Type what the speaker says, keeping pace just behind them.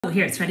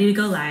here, it's ready to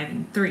go live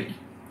in 3,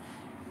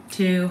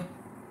 2,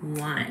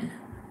 1.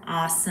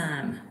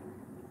 Awesome.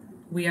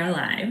 We are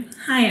live.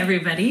 Hi,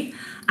 everybody.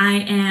 I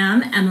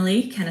am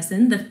Emily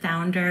Kenison, the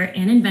founder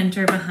and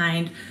inventor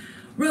behind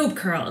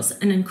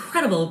RobeCurls, an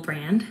incredible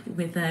brand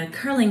with a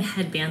curling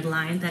headband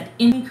line that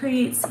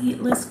creates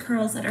heatless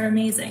curls that are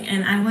amazing.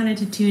 And I wanted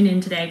to tune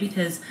in today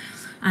because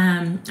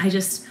I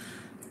just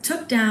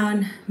took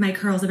down my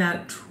curls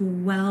about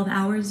 12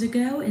 hours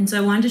ago, and so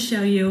I wanted to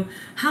show you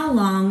how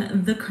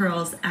long the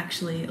curls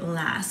actually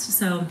last.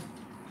 So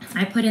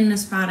I put in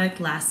this product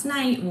last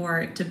night,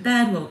 wore it to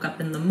bed, woke up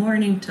in the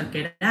morning, took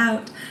it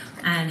out,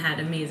 and had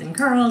amazing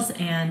curls.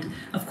 And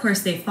of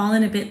course they fall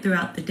in a bit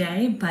throughout the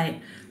day, but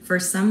for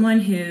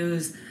someone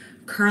whose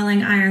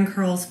curling iron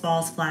curls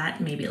falls flat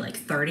maybe like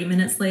 30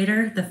 minutes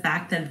later, the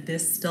fact that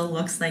this still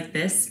looks like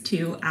this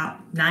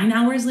 9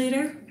 hours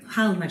later,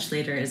 how much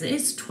later is it?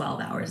 It's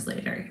 12 hours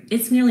later.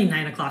 It's nearly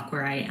 9 o'clock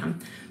where I am.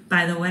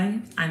 By the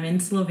way, I'm in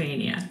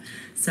Slovenia.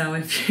 So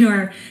if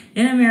you're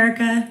in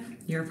America,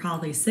 you're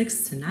probably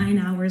 6 to 9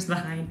 hours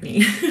behind me.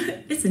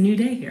 It's a new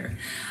day here.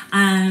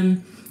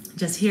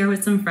 Just here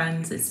with some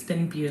friends. It's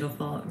been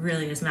beautiful. It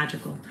really is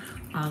magical.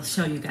 I'll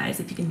show you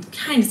guys if you can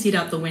kind of see it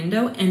out the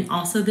window. And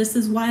also this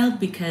is wild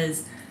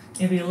because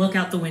if you look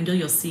out the window,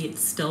 you'll see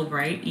it's still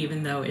bright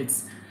even though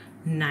it's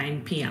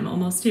 9 p.m.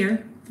 almost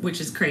here, which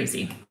is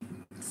crazy.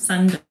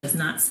 Sun does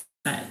not set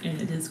and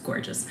it is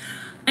gorgeous.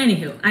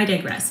 Anywho, I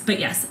digress. But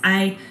yes,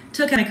 I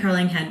took my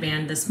curling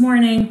headband this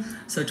morning,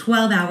 so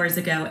 12 hours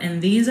ago,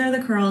 and these are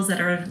the curls that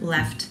are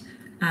left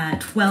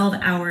 12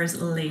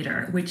 hours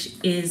later, which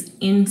is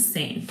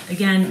insane.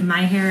 Again,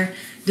 my hair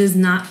does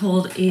not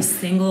hold a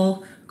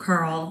single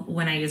curl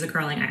when I use a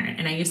curling iron,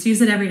 and I used to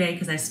use it every day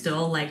because I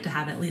still like to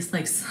have at least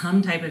like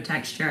some type of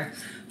texture,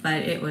 but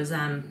it was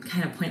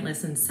kind of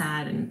pointless and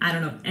sad, and I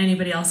don't know if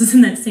anybody else is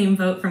in that same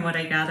boat. From what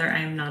I gather, I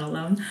am not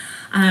alone.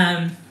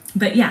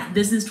 But yeah,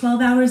 this is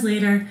 12 hours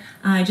later.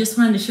 I just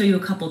wanted to show you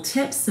a couple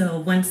tips. So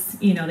once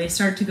they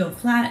start to go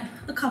flat,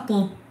 a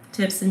couple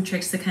tips and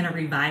tricks to kind of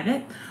revive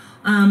it.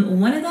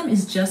 One of them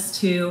is just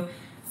to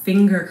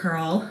finger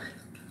curl,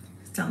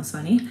 sounds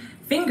funny,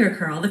 finger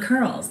curl the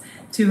curls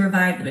to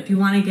revive them. If you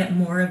want to get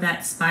more of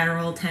that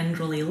spiral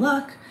tendrily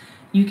look,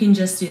 you can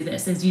just do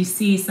this. As you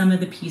see, some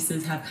of the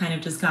pieces have kind of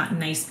just gotten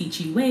nice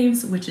beachy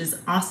waves, which is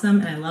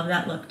awesome, and I love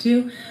that look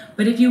too.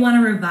 But if you want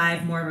to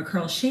revive more of a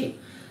curl shape,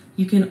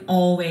 you can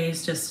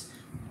always just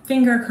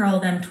finger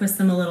curl them, twist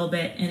them a little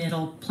bit, and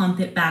it'll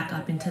plump it back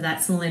up into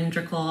that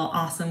cylindrical,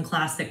 awesome,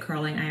 classic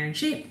curling iron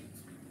shape.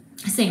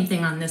 Same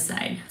thing on this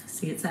side.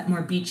 See, it's that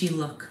more beachy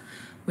look,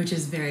 which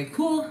is very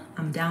cool.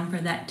 I'm down for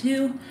that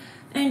too.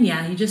 And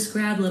yeah, you just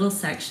grab little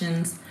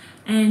sections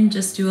and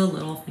just do a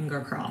little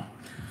finger curl.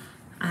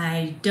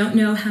 I don't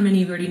know how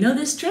many of you already know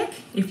this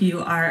trick. If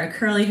you are a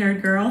curly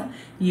haired girl,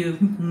 you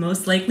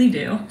most likely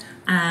do.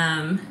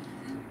 And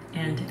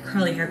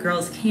curly hair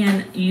girls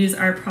can use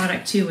our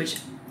product too, which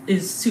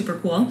is super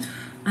cool.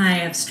 I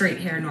have straight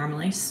hair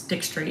normally,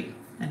 stick straight,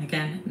 and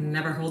again,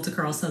 never holds a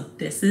curl, so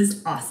this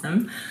is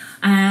awesome.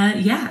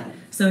 Yeah,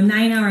 so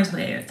 9 hours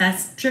later,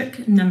 that's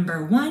trick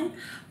number 1.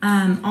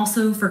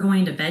 Also for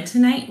going to bed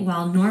tonight,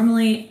 while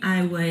normally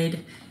I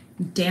would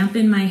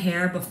dampen my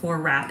hair before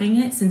wrapping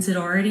it, since it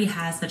already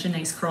has such a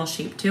nice curl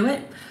shape to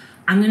it,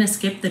 I'm gonna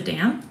skip the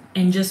damp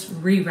and just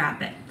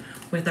re-wrap it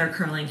with our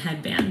curling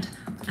headband.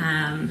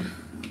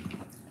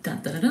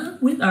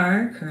 With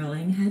our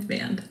curling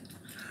headband.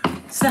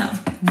 So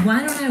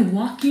why don't I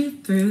walk you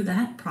through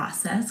that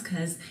process,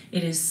 because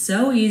it is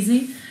so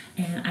easy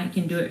and I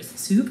can do it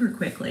super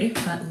quickly,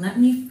 but let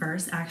me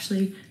first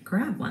actually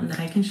grab one that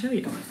I can show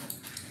you.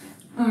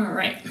 All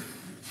right,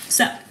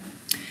 so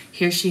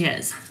here she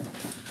is.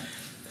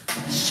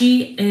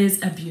 She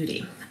is a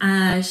beauty.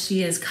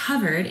 She is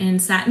covered in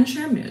satin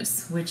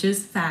charmeuse, which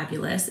is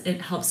fabulous.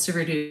 It helps to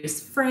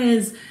reduce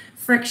frizz,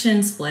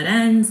 friction, split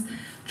ends.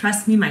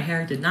 Trust me, my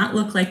hair did not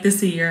look like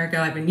this a year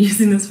ago. I've been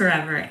using this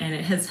forever, and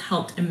it has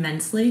helped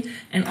immensely,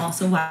 and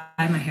also why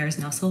my hair is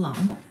now so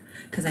long,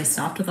 because I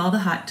stopped with all the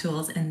hot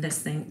tools, and this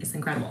thing is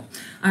incredible.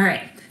 All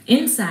right,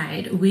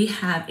 inside we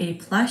have a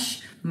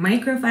plush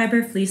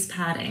microfiber fleece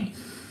padding.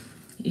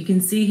 You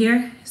can see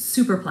here,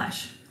 super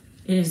plush.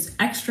 It is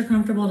extra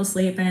comfortable to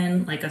sleep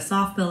in, like a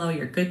soft pillow,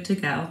 you're good to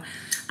go.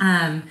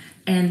 And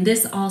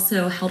this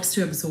also helps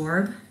to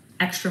absorb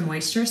extra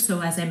moisture.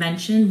 So as I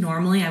mentioned,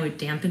 normally I would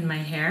dampen my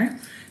hair.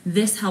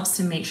 This helps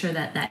to make sure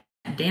that that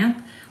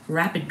damp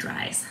rapid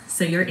dries.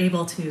 So you're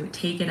able to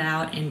take it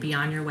out and be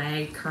on your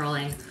way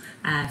curling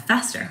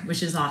faster,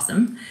 which is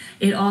awesome.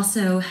 It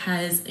also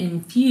has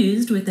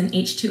infused with an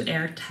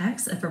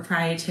H²air-Tex, a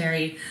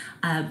proprietary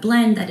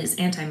blend that is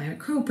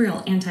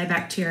antimicrobial,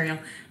 antibacterial,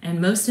 and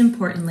most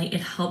importantly,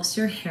 it helps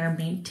your hair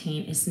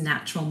maintain its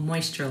natural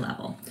moisture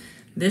level.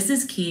 This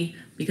is key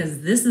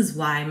because this is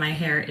why my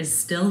hair is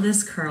still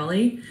this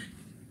curly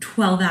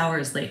 12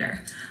 hours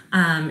later.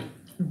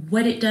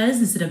 What it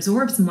does is it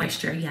absorbs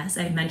moisture. Yes,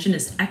 I mentioned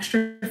it's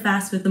extra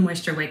fast with the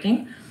moisture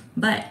wicking,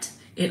 but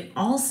it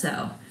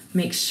also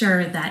make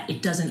sure that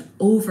it doesn't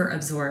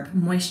over-absorb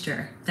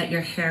moisture that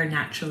your hair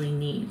naturally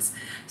needs.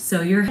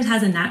 So your hair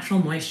has a natural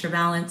moisture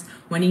balance.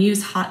 When you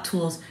use hot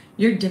tools,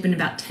 you're dipping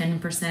about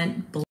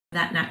 10% below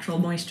that natural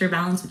moisture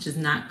balance, which is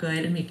not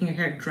good, and making your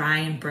hair dry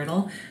and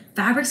brittle.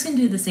 Fabrics can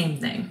do the same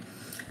thing.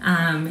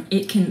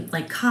 It can,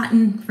 like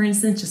cotton, for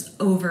instance, just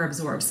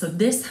over-absorb. So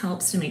this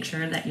helps to make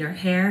sure that your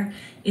hair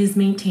is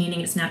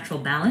maintaining its natural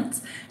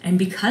balance. And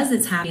because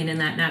it's happening in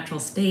that natural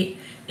state,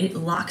 it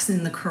locks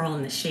in the curl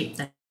and the shape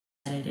that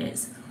it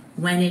is.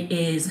 When it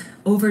is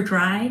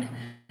over-dried,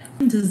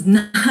 it does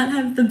not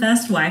have the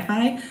best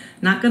Wi-Fi.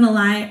 Not gonna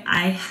lie,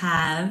 I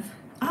have,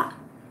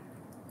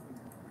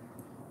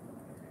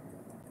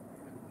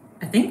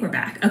 I think we're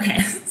back. Okay,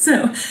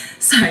 so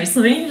sorry,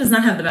 Slovenia does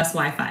not have the best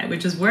Wi-Fi,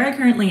 which is where I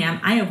currently am.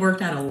 I have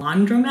worked at a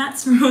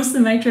laundromats for most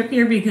of my trip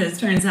here because it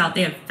turns out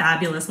they have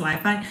fabulous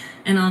Wi-Fi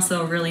and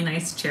also really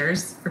nice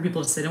chairs for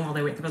people to sit in while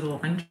they wait for the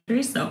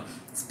laundry. So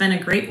it's been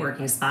a great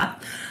working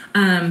spot.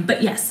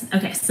 But yes,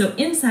 okay, so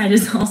inside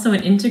is also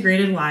an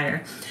integrated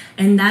wire,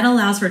 and that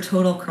allows for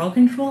total curl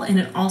control, and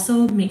it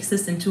also makes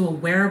this into a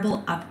wearable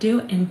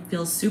updo and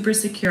feels super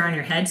secure on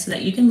your head so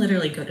that you can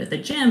literally go to the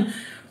gym,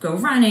 go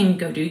running,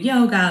 go do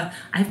yoga.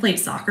 I played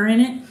soccer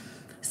in it,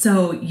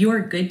 so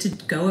you're good to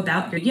go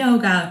about your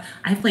yoga.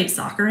 I played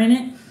soccer in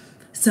it,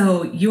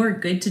 so you're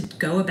good to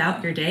go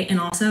about your day, and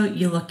also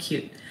you look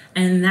cute.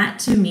 And that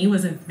to me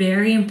was a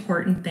very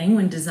important thing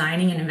when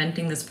designing and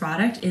inventing this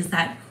product, is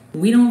that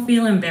we don't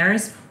feel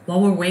embarrassed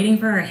while we're waiting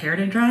for our hair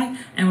to dry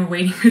and we're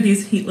waiting for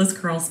these heatless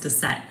curls to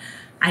set.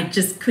 I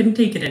just couldn't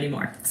take it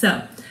anymore.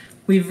 So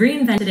we've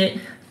reinvented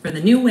it for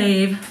the new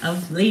wave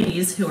of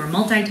ladies who are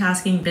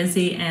multitasking,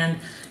 busy, and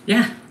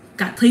yeah,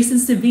 got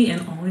places to be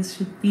and always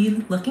should be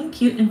looking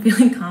cute and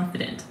feeling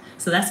confident.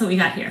 So that's what we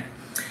got here.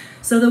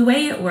 So the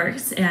way it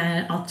works,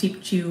 and I'll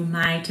teach you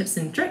my tips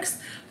and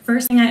tricks.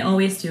 First thing I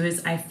always do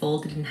is I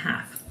fold it in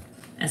half.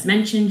 As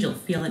mentioned, you'll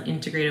feel an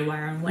integrated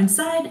wire on one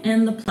side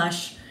and the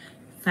plush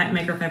fat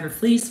microfiber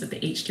fleece with the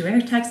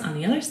H²air-Tex on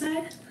the other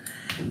side.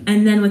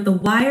 And then with the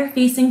wire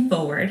facing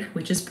forward,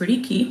 which is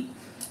pretty key,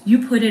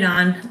 you put it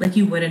on like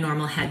you would a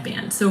normal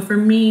headband. So for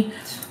me,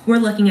 we're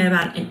looking at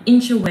about an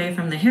inch away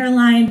from the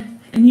hairline,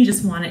 and you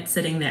just want it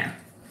sitting there.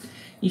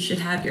 You should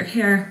have your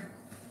hair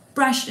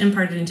brushed and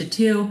parted into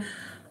two.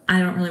 I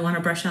don't really want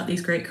to brush out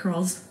these great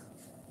curls.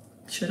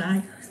 Should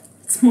I?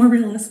 It's more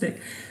realistic.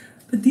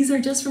 But these are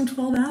just from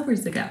 12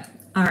 hours ago.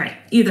 All right,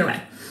 either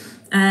way.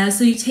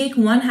 So you take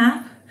one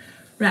half,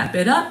 wrap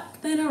it up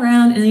and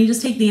around, and then you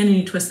just take the end and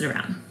you twist it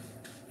around.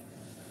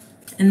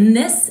 And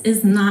this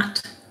is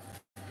not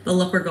the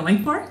look we're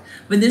going for,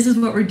 but this is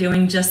what we're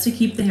doing just to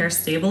keep the hair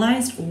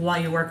stabilized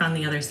while you work on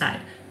the other side.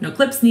 No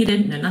clips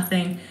needed, no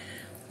nothing.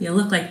 You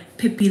look like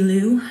Pippi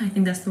Lou. I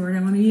think that's the word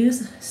I want to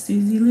use.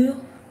 Susie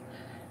Lou.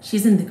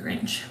 She's in The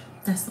Grinch.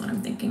 That's what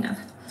I'm thinking of.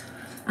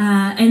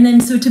 And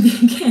then so to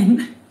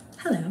begin,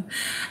 hello.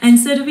 And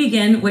so to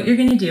begin, what you're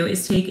gonna do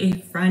is take a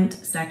front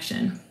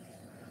section.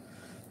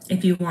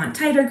 If you want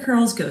tighter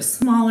curls, go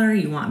smaller.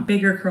 You want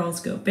bigger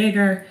curls, go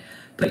bigger.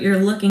 But you're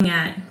looking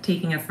at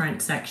taking a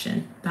front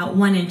section. About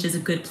 1 inch is a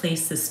good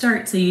place to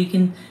start so you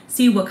can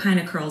see what kind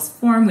of curls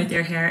form with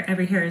your hair.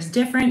 Every hair is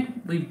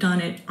different. We've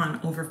done it on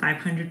over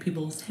 500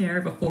 people's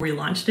hair before we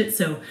launched it.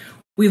 So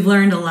we've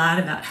learned a lot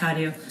about how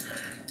to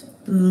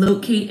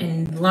locate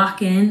and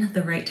lock in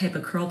the right type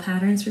of curl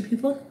patterns for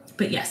people.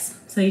 But yes,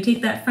 so you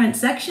take that front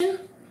section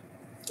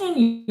and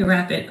you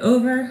wrap it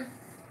over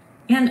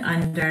and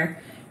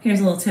under. Here's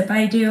a little tip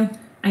I do.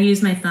 I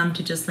use my thumb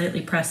to just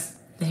lightly press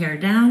the hair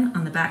down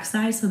on the back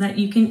side so that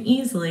you can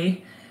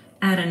easily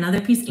add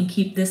another piece and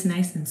keep this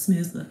nice and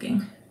smooth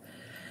looking.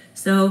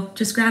 So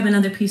just grab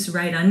another piece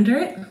right under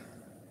it,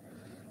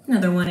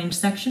 another 1 inch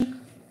section.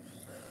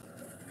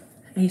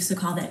 I used to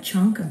call that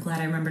chunk. I'm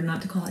glad I remembered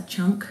not to call it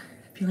chunk.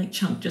 I feel like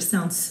chunk just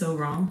sounds so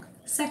wrong.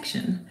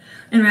 Section,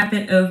 and wrap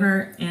it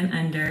over and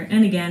under.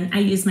 And again, I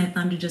use my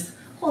thumb to just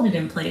hold it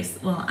in place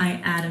while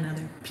I add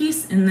another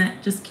piece, and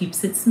that just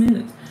keeps it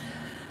smooth.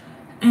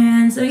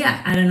 And so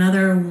yeah, add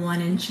another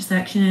 1 inch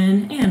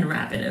section and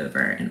wrap it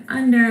over and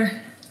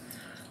under.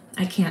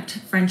 I can't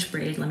French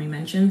braid, let me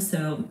mention,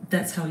 so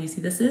that's how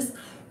easy this is.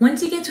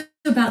 Once you get to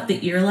about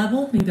the ear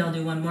level, maybe I'll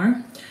do one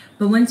more,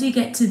 but once you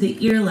get to the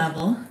ear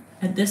level,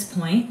 at this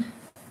point,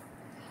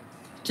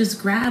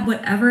 just grab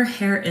whatever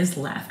hair is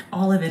left,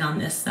 all of it on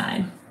this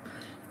side,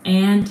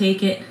 and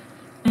take it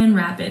and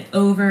wrap it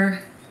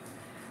over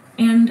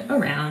and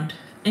around.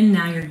 And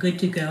now you're good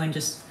to go and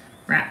just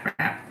wrap,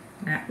 wrap,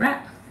 wrap,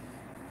 wrap.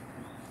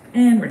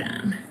 And we're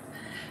done.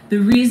 The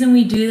reason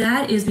we do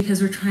that is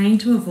because we're trying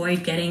to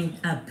avoid getting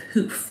a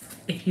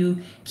poof. If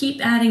you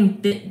keep adding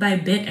bit by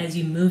bit as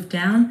you move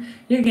down,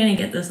 you're gonna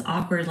get this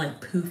awkward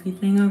like poofy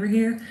thing over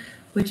here,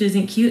 which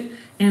isn't cute.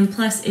 And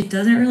plus it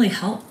doesn't really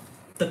help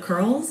the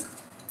curls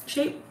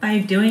shape by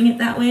doing it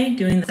that way,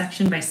 doing the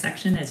section by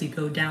section as you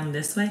go down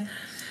this way.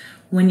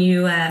 When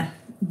you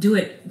do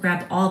it,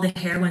 grab all the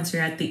hair once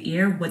you're at the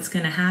ear, what's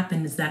gonna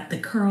happen is that the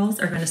curls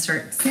are gonna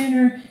start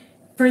thinner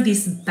for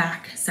this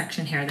back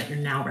section hair that you're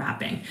now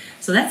wrapping.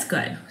 So that's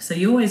good. So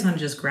you always want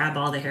to just grab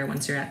all the hair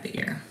once you're at the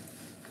ear.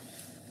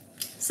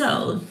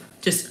 So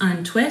just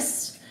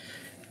untwist,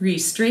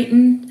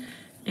 re-straighten,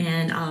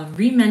 and I'll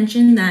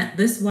re-mention that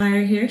this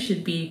wire here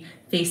should be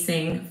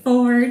facing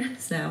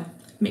forward. So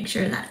make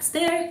sure that's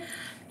there.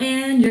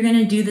 And you're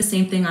gonna do the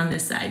same thing on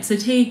this side. So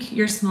take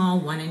your small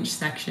 1-inch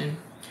section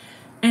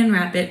and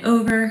wrap it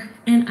over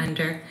and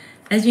under.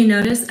 As you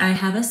notice, I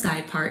have a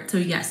side part. So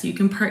yes, you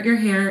can part your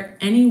hair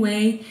any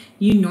way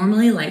you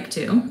normally like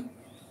to.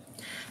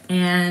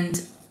 And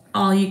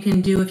all you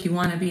can do if you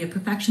want to be a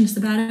perfectionist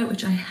about it,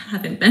 which I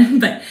haven't been,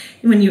 but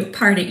when you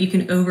part it, you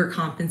can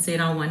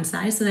overcompensate on one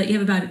side so that you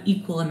have about an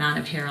equal amount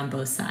of hair on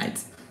both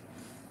sides.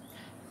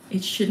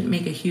 It shouldn't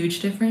make a huge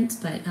difference,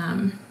 but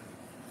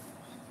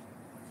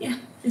yeah,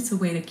 it's a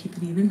way to keep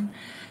it even.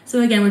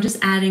 So again, we're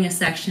just adding a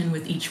section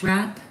with each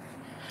wrap.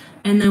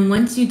 And then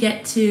once you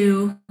get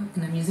to,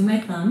 and I'm using my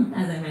thumb,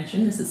 as I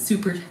mentioned, this is a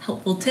super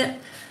helpful tip.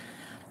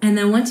 And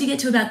then once you get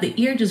to about the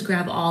ear, just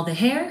grab all the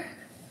hair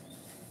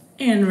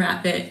and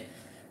wrap it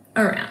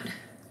around.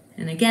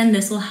 And again,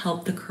 this will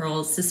help the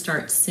curls to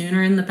start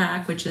sooner in the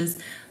back, which is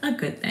a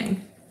good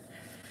thing.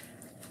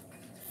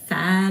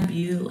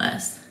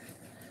 Fabulous.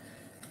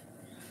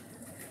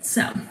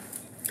 So,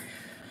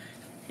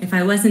 if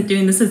I wasn't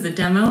doing this as a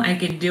demo, I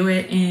could do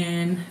it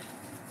in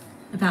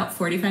about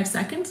 45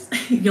 seconds.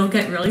 You'll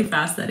get really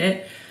fast at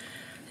it.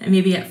 And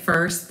maybe at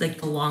first, like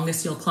the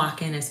longest you'll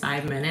clock in is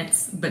 5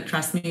 minutes, but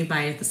trust me,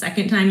 by the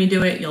second time you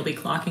do it, you'll be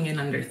clocking in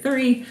under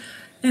 3,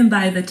 and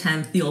by the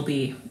 10th, you'll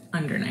be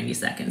under 90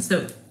 seconds.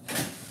 So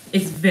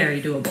it's very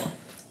doable.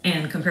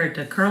 And compared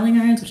to curling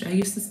irons, which I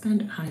used to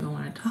spend, I don't even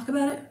want to talk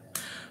about it,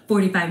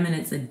 45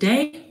 minutes a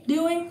day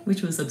doing,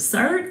 which was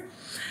absurd.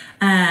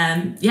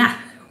 Yeah,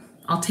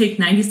 I'll take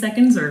 90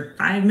 seconds or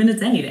 5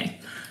 minutes any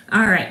day.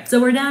 All right, so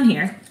we're down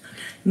here.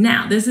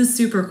 Now, this is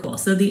super cool.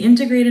 So the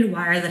integrated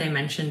wire that I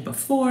mentioned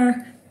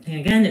before, and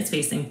again, it's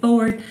facing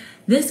forward.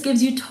 This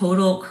gives you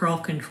total curl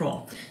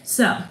control.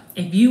 So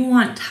if you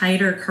want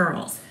tighter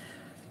curls,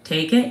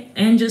 take it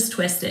and just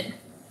twist it.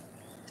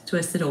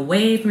 Twist it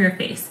away from your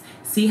face.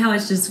 See how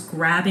it's just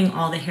grabbing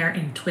all the hair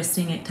and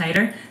twisting it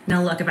tighter?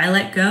 Now look, if I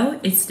let go,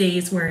 it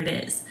stays where it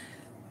is.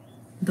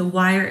 The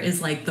wire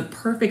is like the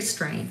perfect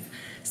strength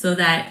so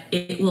that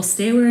it will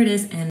stay where it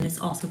is, and it's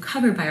also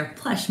covered by our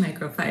plush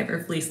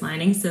microfiber fleece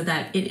lining so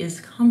that it is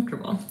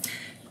comfortable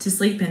to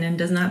sleep in and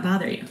does not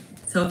bother you.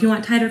 So if you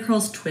want tighter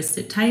curls, twist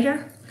it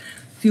tighter.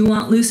 If you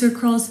want looser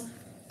curls,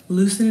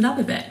 loosen it up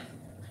a bit.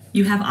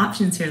 You have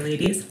options here,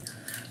 ladies.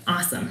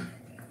 Awesome.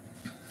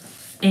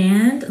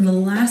 And the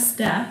last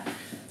step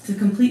to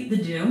complete the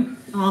do,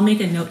 I'll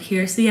make a note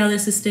here. See how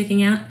this is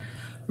sticking out?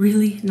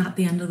 Really not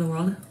the end of the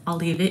world. I'll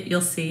leave it.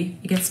 You'll see.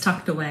 It gets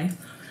tucked away.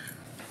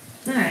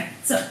 All right,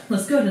 so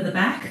let's go to the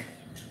back.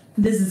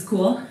 This is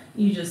cool.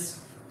 You just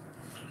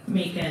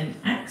make an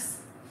X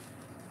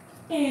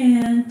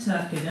and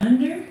tuck it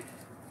under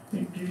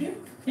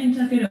and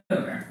tuck it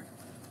over.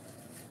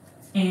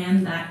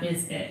 And that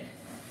is it.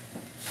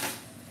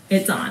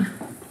 It's on.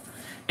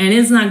 And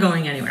it's not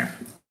going anywhere.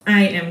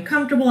 I am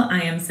comfortable,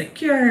 I am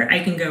secure, I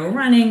can go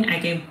running,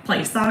 I can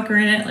play soccer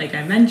in it like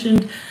I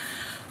mentioned,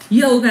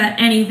 yoga,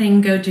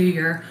 anything, go do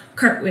your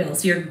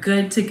cartwheels, you're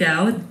good to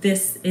go.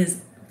 This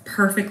is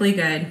perfectly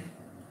good,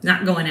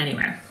 not going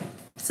anywhere.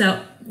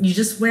 So you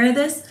just wear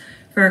this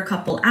for a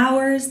couple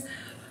hours.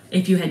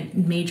 If you had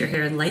made your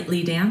hair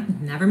lightly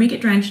damp, never make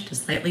it drenched,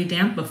 just lightly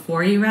damp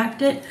before you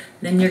wrapped it,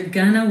 then you're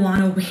gonna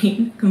wanna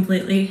wait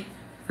completely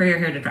for your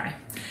hair to dry.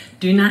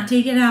 Do not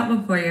take it out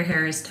before your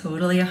hair is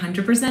totally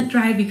 100%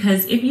 dry,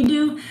 because if you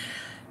do,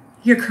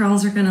 your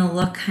curls are gonna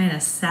look kind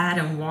of sad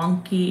and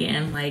wonky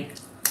and like,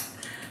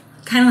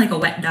 kind of like a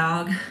wet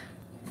dog.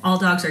 All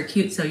dogs are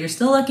cute, so you're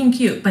still looking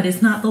cute, but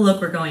it's not the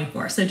look we're going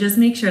for. So just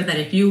make sure that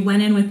if you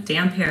went in with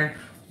damp hair,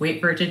 wait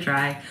for it to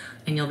dry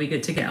and you'll be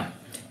good to go.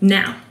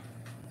 Now,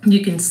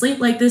 you can sleep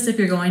like this if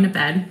you're going to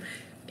bed.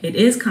 It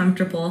is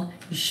comfortable,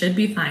 you should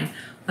be fine.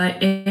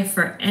 But if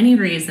for any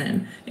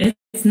reason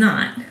it's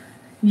not,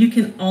 you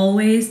can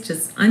always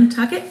just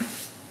untuck it.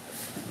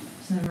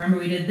 So remember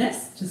we did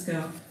this, just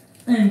go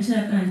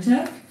untuck,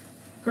 untuck,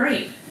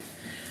 great.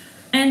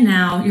 And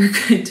now you're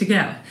good to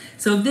go.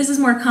 So if this is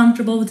more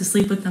comfortable to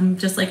sleep with them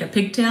just like a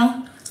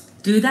pigtail,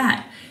 do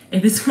that.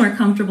 If it's more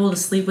comfortable to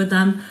sleep with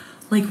them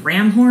like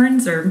ram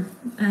horns or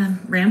I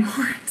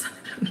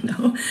don't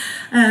know.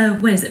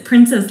 What is it,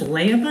 Princess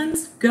Leia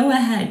buns? Go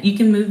ahead. You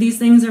can move these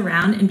things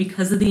around, and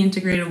because of the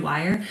integrated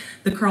wire,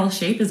 the curl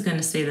shape is going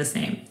to stay the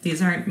same.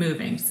 These aren't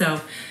moving.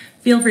 So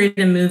feel free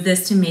to move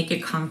this to make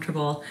it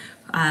comfortable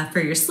for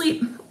your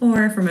sleep,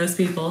 or for most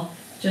people,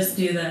 just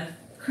do the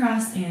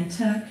cross and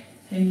tuck,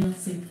 and you'll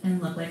sleep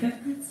and look like a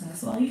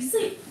princess while you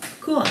sleep.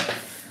 Cool.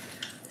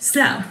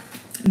 So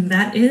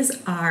that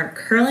is our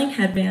curling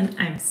headband.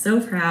 I'm so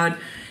proud.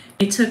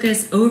 It took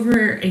us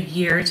over a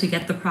year to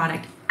get the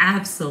product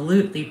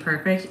absolutely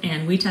perfect,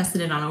 and we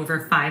tested it on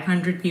over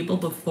 500 people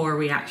before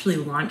we actually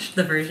launched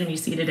the version you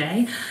see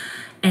today,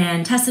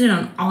 and tested it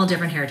on all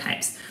different hair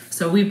types.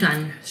 So we've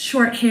done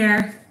short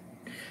hair,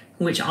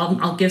 which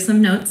I'll give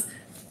some notes.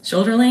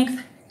 Shoulder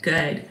length,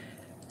 good.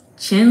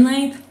 Chin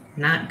length,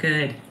 not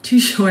good. Too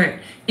short.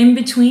 In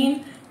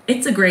between,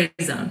 it's a gray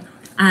zone.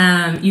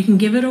 You can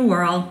give it a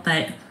whirl,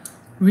 but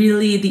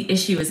really the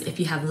issue is if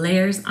you have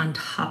layers on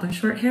top of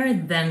short hair,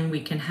 then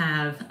we can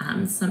have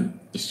some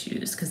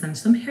issues because then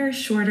some hair is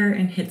shorter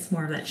and hits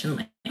more of that chin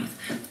length.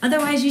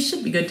 Otherwise, you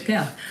should be good to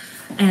go.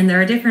 And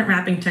there are different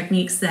wrapping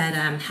techniques that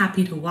I'm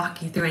happy to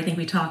walk you through. I think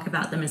we talk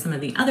about them in some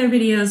of the other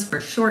videos for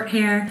short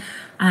hair,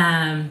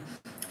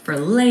 for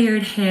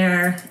layered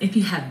hair. If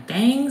you have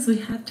bangs, we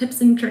have tips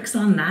and tricks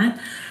on that.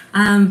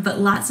 But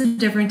lots of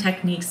different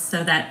techniques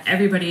so that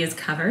everybody is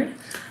covered.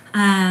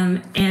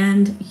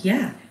 And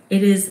yeah,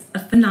 it is a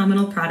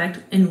phenomenal product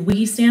and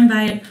we stand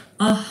by it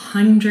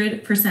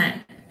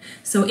 100%.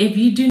 So if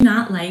you do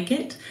not like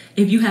it,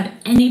 if you have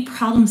any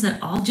problems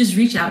at all, just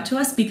reach out to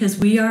us because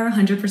we are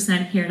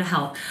 100% here to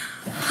help.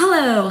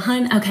 Hello,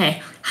 hun.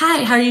 Okay.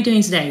 Hi, how are you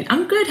doing today?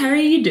 I'm good. How are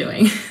you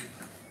doing?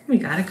 We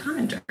got a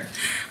commenter.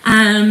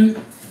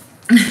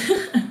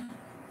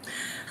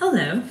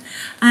 Hello.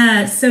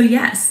 So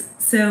yes,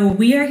 so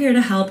we are here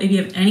to help. If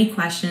you have any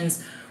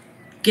questions,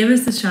 give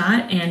us a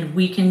shot and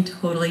we can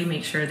totally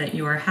make sure that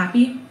you are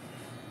happy.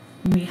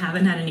 We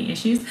haven't had any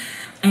issues.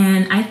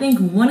 And I think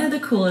one of the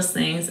coolest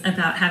things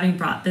about having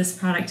brought this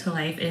product to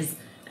life is,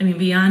 I mean,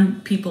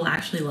 beyond people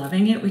actually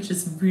loving it, which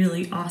is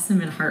really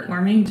awesome and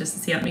heartwarming just to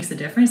see how it makes a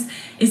difference,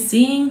 is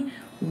seeing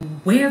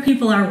where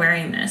people are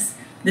wearing this.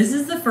 This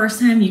is the first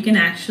time you can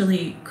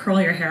actually curl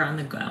your hair on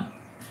the go.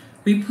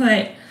 We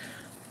put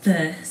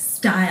the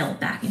style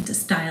back into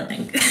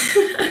styling.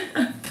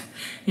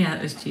 Yeah,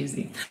 it was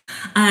cheesy.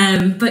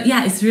 But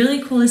yeah, it's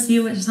really cool to see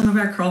what some of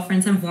our curl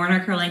friends have worn our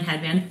curling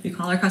headband. We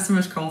call our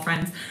customers curl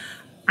friends.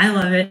 I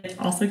love it.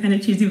 Also kind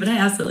of cheesy, but I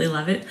absolutely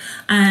love it.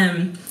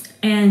 And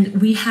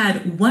we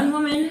had one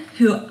woman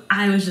who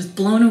I was just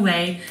blown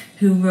away,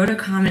 who wrote a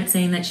comment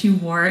saying that she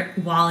wore it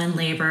while in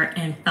labor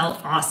and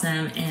felt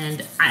awesome.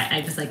 And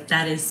I was like,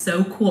 that is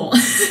so cool.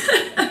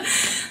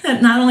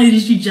 That not only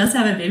did she just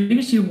have a baby,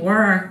 but she wore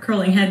our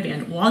curling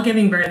headband while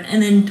giving birth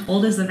and then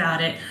told us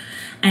about it.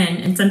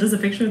 And sent us a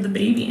picture of the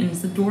baby, and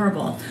it's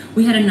adorable.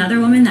 We had another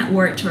woman that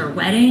wore it to her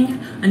wedding,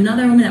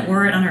 another woman that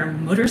wore it on her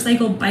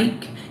motorcycle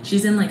bike.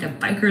 She's in like a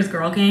biker's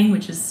girl gang,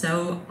 which is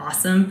so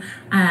awesome.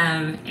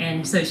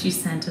 And so she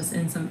sent us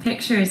in some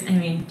pictures. I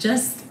mean,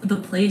 just the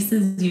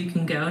places you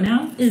can go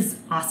now is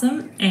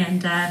awesome.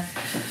 And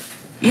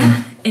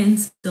yeah, and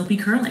still be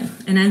curling.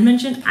 And as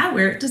mentioned, I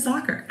wear it to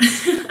soccer.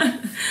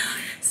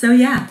 So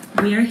yeah,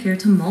 we are here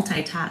to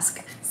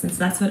multitask since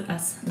that's what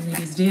us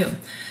ladies do.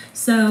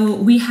 So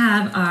we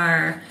have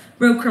our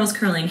RobeCurls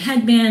Curling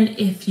Headband.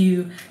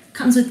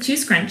 Comes with two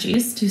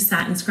scrunchies, two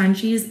satin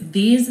scrunchies.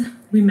 These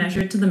we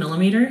measured to the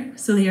millimeter,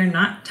 so they are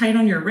not tight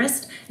on your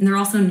wrist, and they're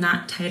also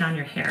not tight on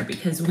your hair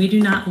because we do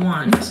not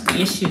want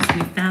the issues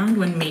we found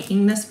when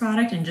making this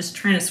product and just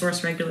trying to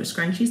source regular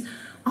scrunchies.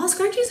 All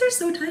scrunchies are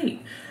so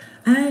tight.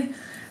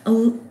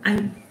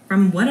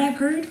 From what I've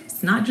heard,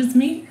 it's not just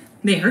me.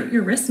 They hurt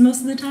your wrist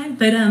most of the time,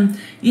 but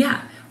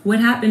yeah, what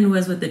happened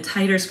was with the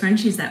tighter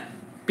scrunchies that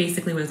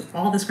basically was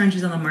all the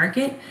scrunchies on the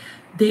market,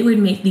 they would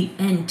make the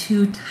end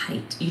too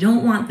tight. You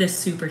don't want this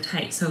super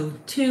tight. So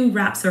 2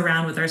 wraps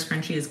around with our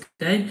scrunchie is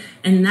good.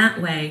 And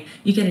that way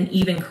you get an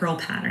even curl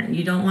pattern.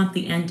 You don't want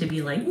the end to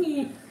be like,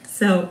 meh.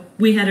 So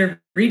we had to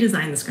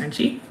redesign the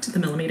scrunchie to the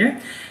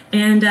millimeter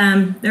and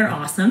they're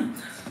awesome.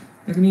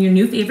 They're gonna be your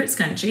new favorite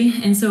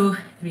scrunchie. And so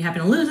if you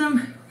happen to lose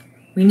them,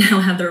 we now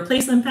have the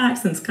replacement pack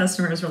since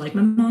customers were like,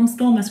 my mom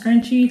stole my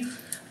scrunchie.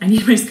 I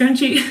need my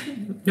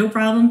scrunchie, no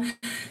problem.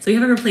 So you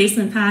have a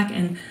replacement pack,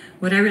 and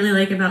what I really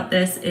like about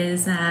this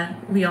is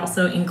we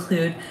also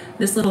include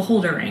this little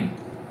holder ring,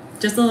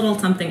 just a little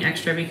something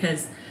extra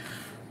because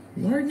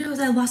Lord knows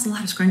I lost a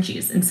lot of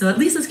scrunchies, and so at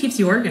least this keeps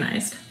you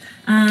organized.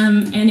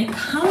 And it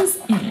comes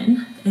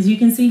in, as you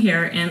can see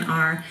here, in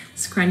our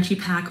scrunchie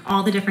pack,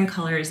 all the different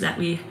colors that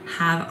we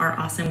have our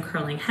awesome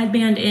curling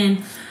headband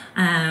in.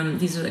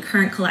 These are the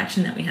current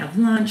collection that we have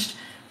launched,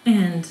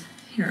 and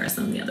here are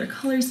some of the other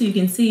colors. So you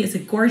can see it's a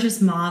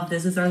gorgeous mauve.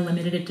 This is our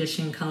limited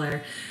edition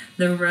color.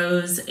 The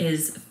rose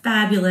is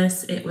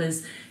fabulous. It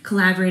was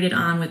collaborated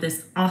on with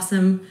this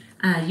awesome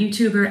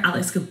YouTuber,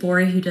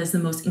 H²air-Tex, who does the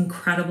most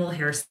incredible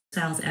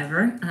hairstyles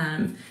ever.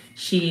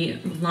 She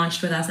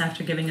launched with us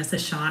after giving us a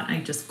shot. I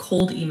just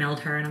cold emailed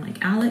her and I'm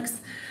like, Alex,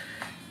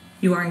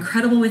 you are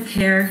incredible with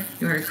hair.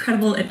 You are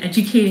incredible at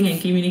educating and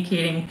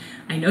communicating.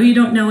 I know you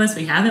don't know us.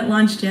 We haven't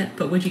launched yet,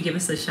 but would you give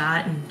us a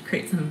shot and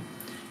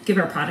give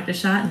our product a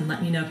shot and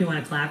let me know if you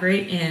want to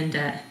collaborate?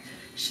 And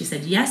she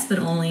said yes, but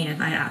only if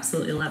I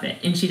absolutely love it.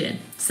 And she did.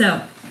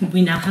 So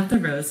we now have the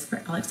rose for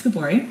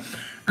H²air-Tex.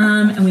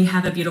 And we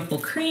have a beautiful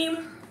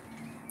cream,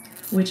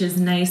 which is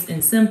nice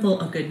and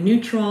simple, a good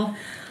neutral.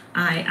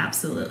 I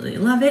absolutely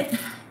love it.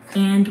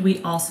 And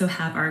we also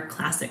have our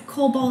classic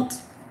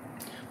cobalt,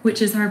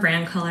 which is our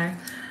brand color,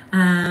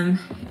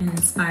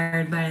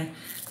 inspired by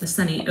the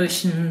sunny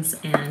oceans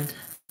and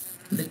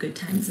the good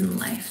times in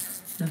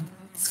life, the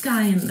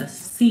sky and the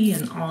sea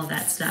and all of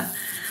that stuff.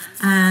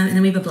 And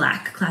then we have a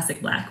black,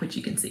 classic black, which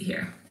you can see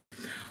here.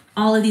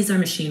 All of these are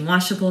machine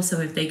washable, so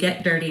if they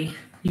get dirty,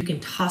 you can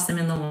toss them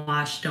in the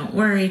wash, don't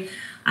worry.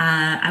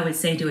 I would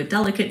say do a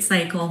delicate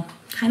cycle,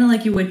 kind of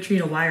like you would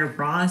treat a wire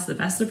bra is the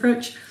best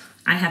approach.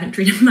 I haven't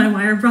treated my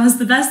wire bras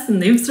the best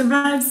and they've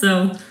survived,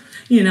 so,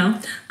 you know.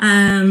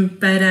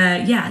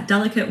 Yeah,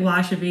 delicate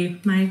wash would be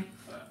my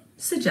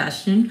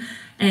suggestion.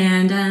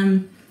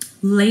 And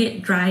lay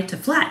it dry to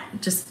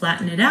flat, just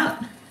flatten it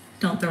out.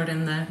 Don't throw it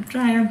in the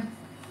dryer.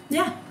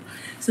 Yeah,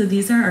 so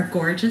these are our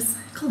gorgeous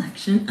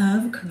collection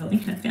of curling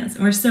headbands,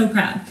 and we're so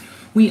proud.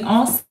 We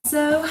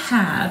also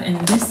have,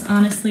 and this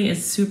honestly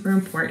is super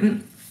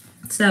important,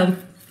 so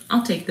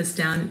I'll take this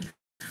down,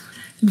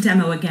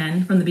 demo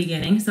again from the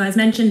beginning. So as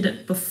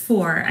mentioned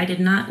before, I did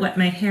not wet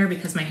my hair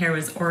because my hair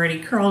was already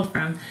curled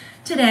from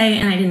today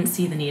and I didn't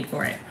see the need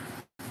for it.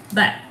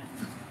 But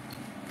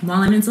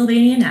while I'm in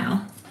Sylvania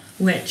now,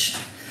 which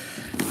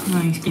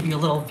let me give you a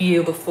little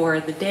view before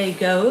the day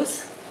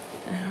goes.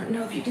 I don't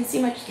know if you can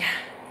see much. Yeah,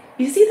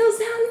 you see those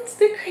sounds?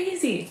 They're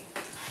crazy.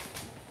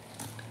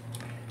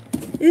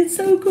 It's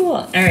so cool.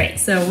 All right,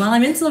 so while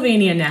I'm in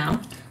Sylvania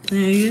now,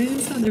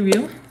 here's another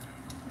view.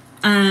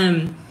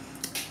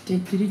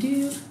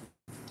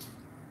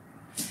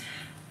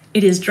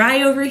 It is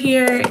dry over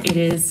here. It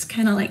is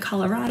kind of like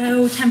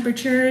Colorado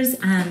temperatures,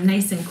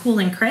 nice and cool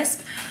and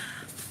crisp.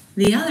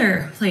 The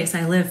other place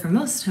I live for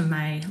most of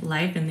my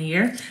life in the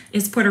year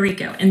is Puerto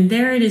Rico, and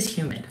there it is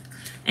humid.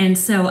 And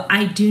so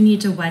I do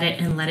need to wet it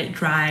and let it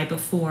dry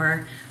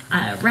before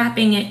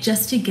wrapping it,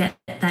 just to get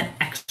that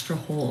extra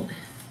hold.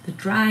 The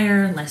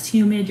drier, less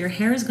humid, your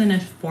hair is going to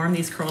form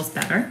these curls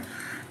better,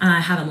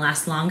 have them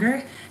last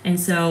longer. And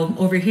so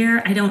over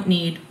here, I don't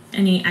need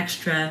any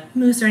extra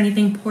mousse or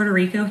anything. Puerto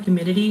Rico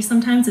humidity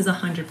sometimes is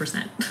 100%.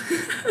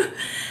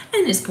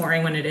 And it's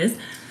pouring when it is.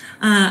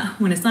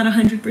 When it's not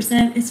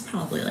 100%, it's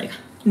probably like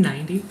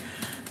 90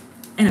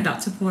 and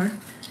about to pour.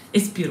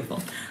 It's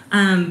beautiful.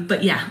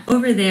 But yeah,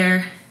 over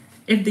there,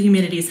 if the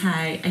humidity is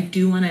high, I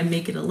do want to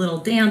make it a little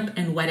damp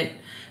and wet it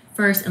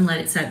first and let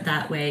it set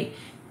that way,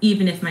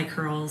 even if my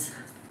curls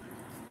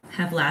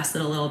have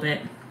lasted a little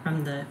bit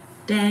from the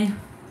day,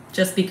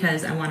 just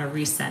because I want to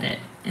reset it,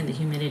 and the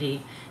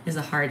humidity is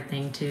a hard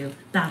thing to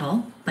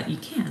battle, but you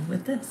can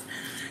with this.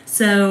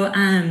 So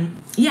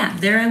yeah,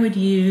 there I would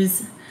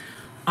use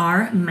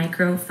our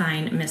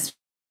microfine mister.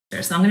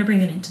 So I'm going to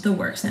bring it into the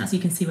works now so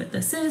you can see what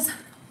this is.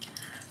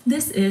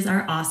 This is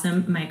our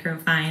awesome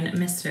microfine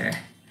mister.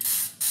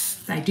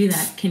 If I do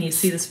that, can you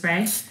see the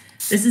spray?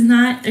 This is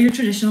not your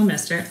traditional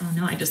mister. Oh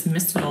no, I just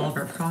misted all of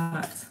our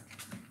products.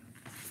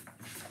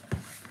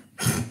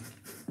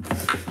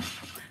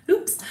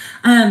 Oops.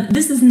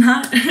 This is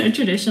not a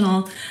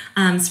traditional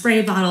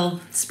spray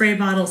bottle. Spray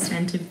bottles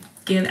tend to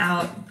give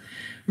out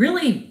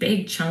really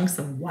big chunks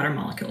of water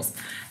molecules.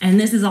 And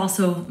this is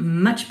also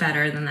much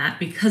better than that.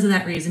 Because of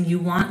that reason, you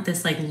want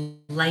this like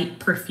light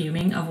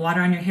perfuming of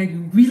water on your hair.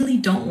 You really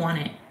don't want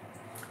it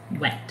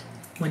wet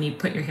when you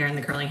put your hair in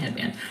the curling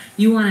headband.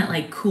 You want it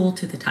like cool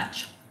to the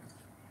touch.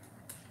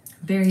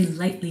 Very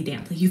lightly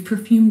damp, like you've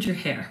perfumed your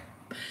hair.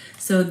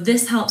 So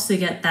this helps to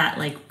get that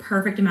like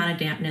perfect amount of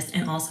dampness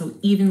and also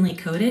evenly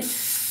coat it,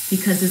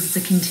 because this is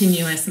a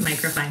continuous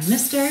microfine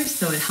mister.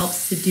 So it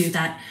helps to do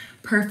that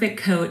perfect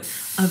coat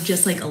of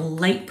just like a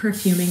light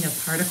perfuming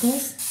of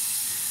particles.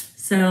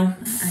 So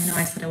I know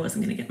I said I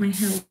wasn't gonna get my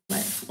hair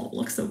wet. Oh, it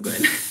looks so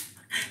good.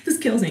 This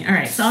kills me. All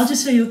right, so I'll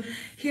just show you,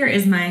 here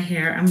is my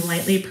hair. I'm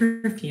lightly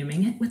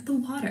perfuming it with the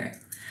water.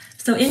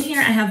 So in here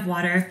I have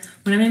water.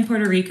 When I'm in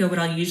Puerto Rico, what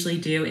I'll usually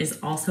do is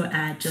also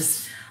add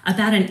just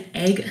about an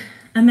egg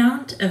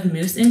amount of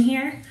mousse in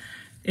here.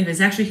 If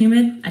it's actually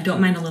humid, I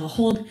don't mind a little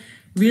hold.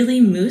 Really,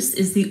 mousse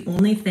is the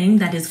only thing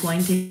that is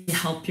going to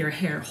help your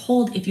hair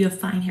hold if you have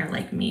fine hair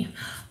like me.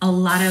 A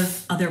lot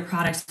of other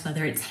products,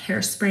 whether it's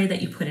hairspray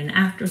that you put in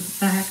after the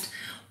fact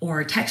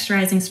or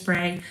texturizing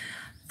spray,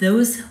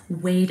 those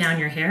weigh down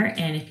your hair.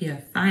 And if you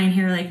have fine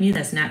hair like me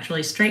that's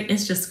naturally straight,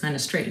 it's just going to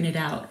straighten it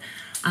out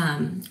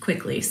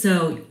quickly.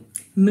 So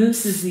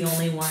mousse is the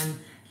only one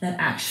that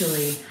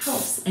actually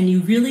helps. And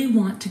you really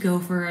want to go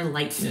for a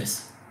light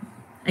mousse.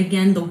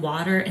 Again, the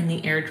water and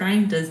the air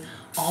drying does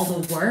all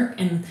the work,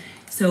 and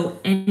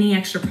so any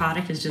extra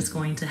product is just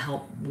going to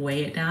help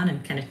weigh it down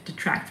and kind of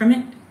detract from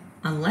it.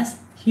 Unless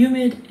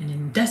humid and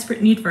in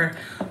desperate need for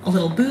a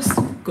little boost,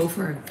 go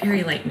for a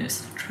very light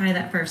mousse. Try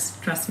that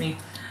first, trust me.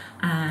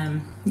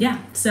 Yeah,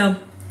 so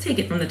take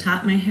it from the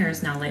top. My hair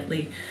is now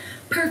lightly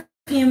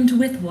perfumed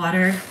with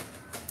water,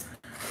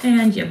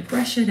 and you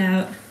brush it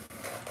out.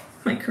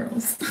 My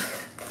curls.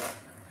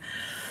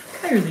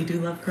 I really do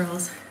love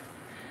curls.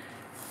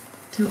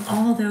 To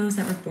all those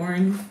that were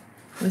born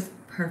with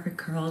perfect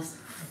curls,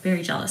 I'm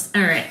very jealous.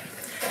 All right,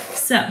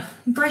 so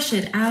brush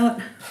it out.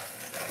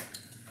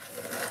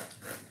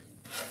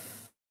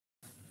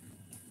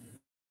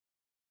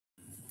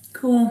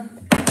 Cool.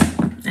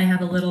 I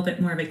have a little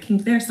bit more of a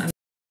kink there, so I'm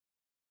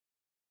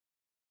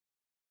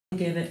going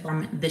to give it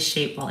from the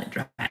shape while it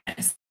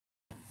dries.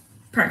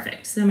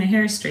 Perfect. So my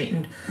hair is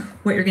straightened.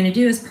 What you're going to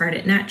do is part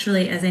it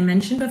naturally. As I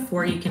mentioned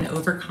before, you can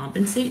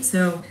overcompensate.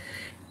 So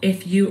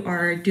if you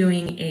are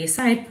doing a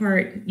side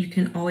part, you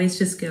can always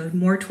just go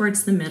more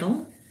towards the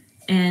middle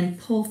and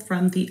pull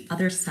from the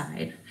other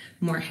side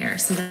more hair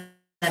so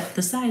that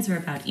the sides are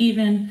about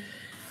even.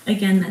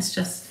 Again, that's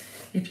just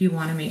if you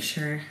want to make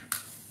sure,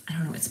 I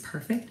don't know, it's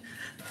perfect.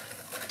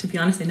 To be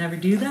honest, I never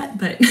do that,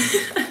 but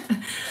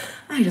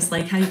I just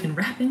like how you can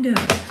wrap into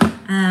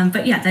it.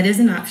 But yeah, that is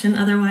an option.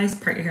 Otherwise,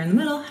 part your hair in the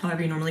middle,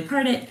 however you normally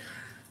part it,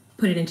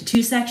 put it into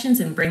 2 sections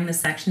and bring the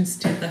sections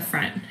to the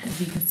front. As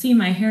you can see,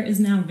 my hair is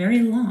now very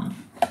long,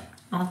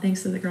 all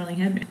thanks to the curling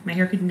headband. My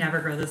hair could never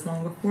grow this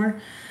long before,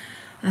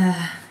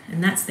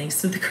 and that's thanks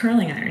to the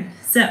curling iron.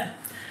 So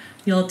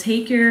you'll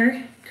take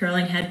your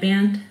curling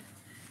headband.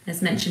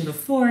 As mentioned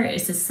before,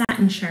 it's a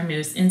satin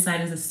charmeuse.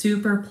 Inside is a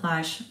super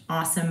plush,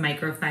 awesome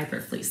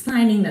microfiber fleece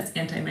lining that's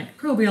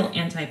antimicrobial,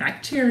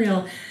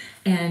 antibacterial,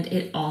 and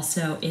it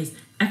also is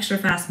extra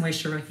fast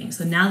moisture wicking.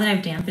 So now that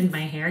I've dampened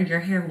my hair, your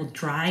hair will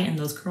dry and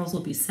those curls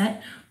will be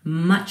set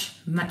much,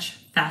 much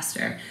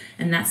faster.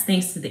 And that's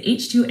thanks to the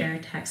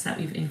H²air-Tex that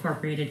we've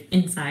incorporated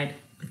inside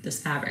with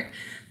this fabric.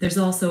 There's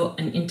also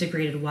an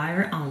integrated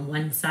wire on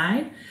one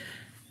side,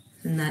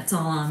 and that's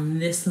all on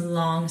this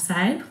long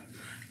side.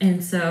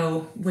 And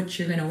so what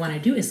you're gonna wanna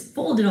do is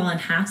fold it all in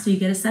half so you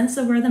get a sense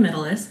of where the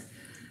middle is.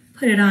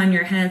 Put it on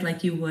your head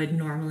like you would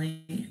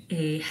normally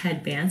a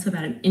headband, so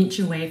about 1 inch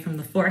away from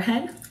the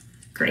forehead.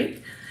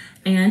 Great.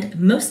 And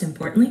most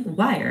importantly,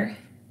 wire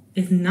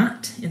is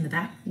not in the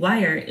back.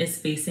 Wire is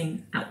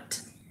facing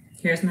out.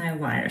 Here's my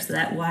wire. So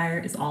that wire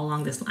is all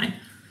along this line.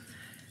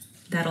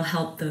 That'll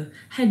help the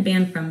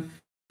headband from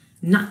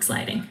not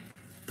sliding.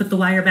 Put the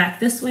wire back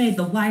this way,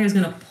 the wire is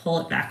gonna pull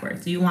it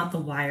backwards. So you want the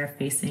wire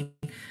facing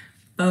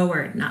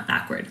forward, not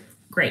backward.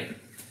 Great.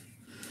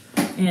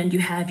 And you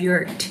have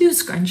your 2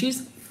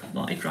 scrunchies.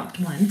 Well, I dropped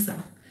one,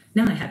 so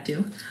now I have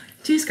 2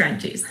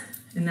 scrunchies.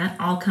 And that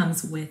all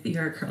comes with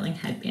your curling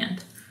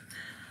headband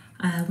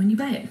when you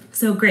buy it.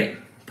 So great.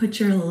 Put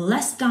your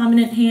less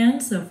dominant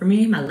hand, so for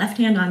me, my left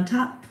hand on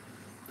top.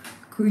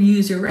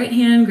 Use your right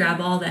hand, grab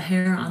all the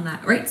hair on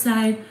that right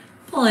side,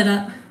 pull it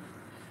up,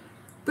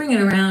 bring it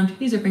around.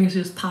 Use your fingers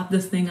to just pop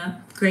this thing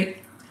up. Great.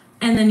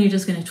 And then you're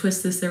just gonna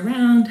twist this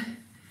around.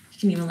 You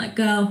can even let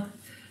go.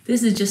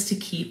 This is just to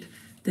keep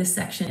this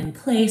section in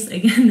place.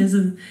 Again, this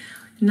is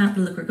not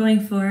the look we're going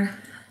for.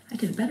 I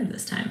did better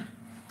this time.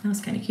 That was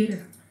kind of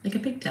cuter, like a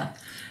pigtail.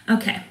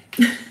 Okay.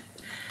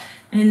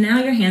 And now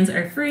your hands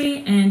are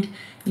free and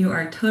you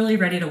are totally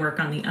ready to work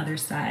on the other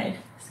side.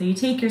 So you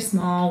take your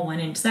small 1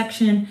 inch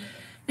section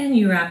and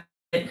you wrap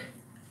it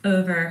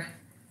over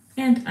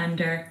and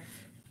under,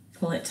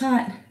 pull it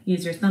taut,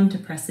 use your thumb to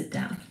press it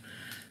down.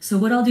 So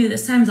what I'll do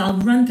this time is I'll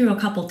run through a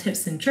couple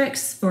tips and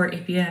tricks for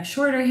if you have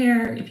shorter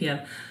hair, if you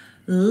have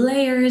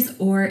layers,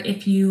 or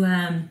if you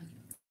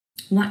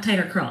want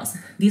tighter curls.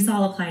 These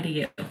all apply to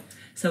you.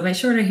 So by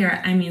shorter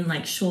hair, I mean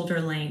like shoulder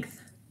length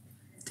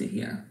to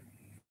here,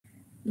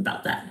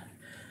 about that.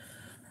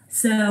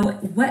 So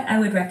what I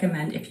would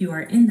recommend if you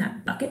are in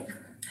that bucket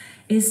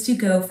is to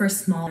go for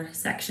smaller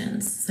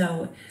sections.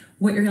 So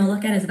what you're gonna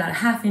look at is about a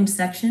 1/2 inch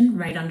section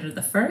right under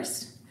the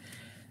first,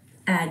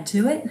 add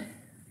to it.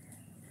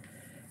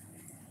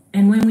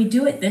 And when we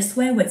do it this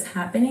way, what's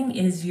happening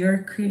is you're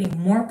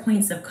creating more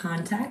points of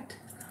contact.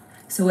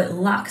 So it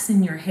locks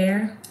in your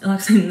hair, it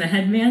locks in the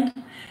headband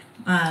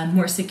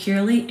more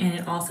securely, and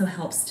it also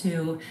helps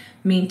to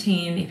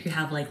maintain, if you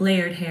have like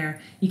layered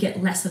hair, you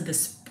get less of the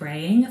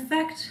spraying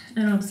effect. I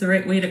don't know if it's the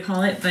right way to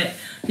call it, but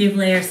if you have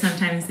layers,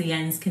 sometimes the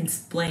ends can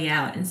splay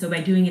out. And so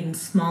by doing it in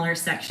smaller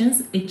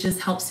sections, it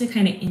just helps to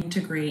kind of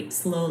integrate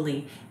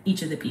slowly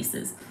each of the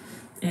pieces.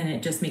 And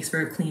it just makes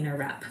for a cleaner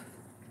wrap.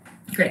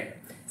 Great.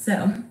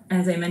 So,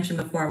 as I mentioned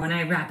before, when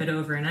I wrap it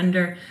over and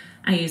under,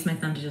 I use my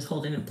thumb to just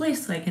hold it in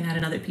place so I can add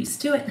another piece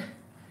to it.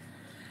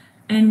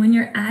 And when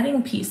you're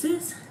adding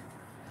pieces,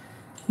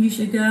 you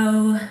should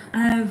go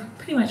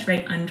pretty much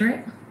right under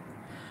it.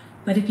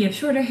 But if you have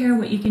shorter hair,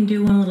 what you can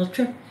do, one little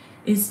trick,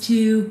 is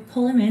to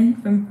pull them in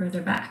from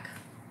further back.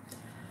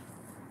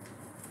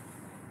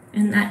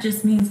 And that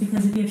just means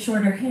because if you have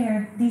shorter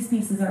hair, these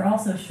pieces are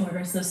also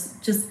shorter. So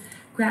just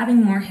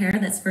grabbing more hair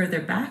that's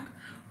further back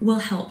will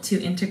help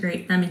to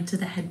integrate them into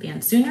the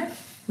headband sooner,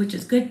 which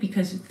is good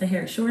because the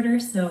hair is shorter,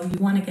 so you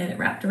want to get it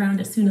wrapped around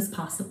as soon as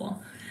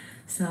possible.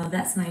 So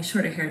that's my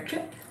shorter hair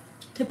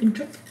tip and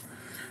trick.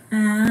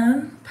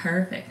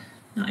 Perfect.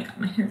 Now I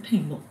got my hair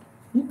tangled.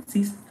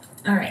 Oopsies.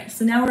 All right,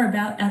 so now we're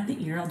about at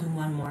the ear. I'll do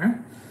one more.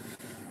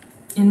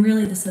 And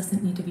really, this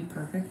doesn't need to be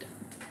perfect,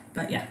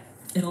 but yeah,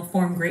 it'll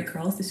form great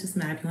curls. It's just a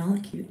matter of you want to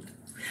look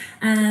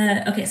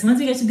cute. Okay, so once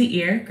we get to the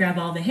ear, grab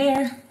all the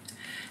hair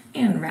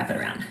and wrap it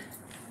around.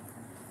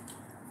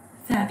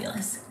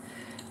 Fabulous.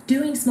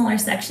 Doing smaller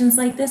sections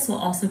like this will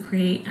also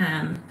create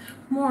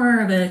more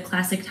of a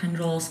classic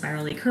tendril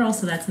spirally curl,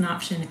 so that's an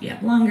option if you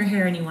have longer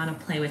hair and you want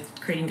to play with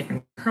creating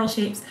different curl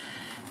shapes.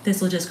 This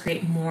will just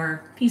create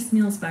more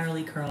piecemeal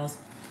spirally curls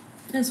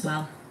as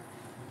well.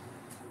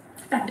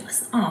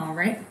 Fabulous. All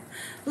right.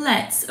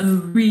 Let's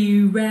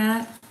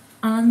rewrap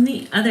on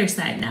the other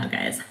side now,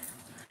 guys.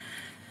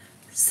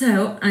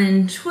 So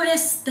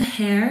untwist the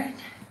hair,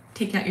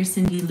 take out your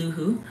Cindy Lou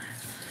Who.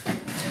 I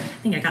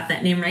think I got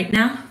that name right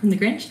now from the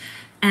Grinch.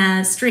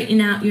 And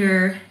straighten out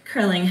your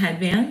curling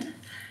headband.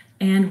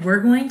 And we're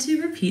going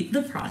to repeat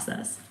the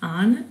process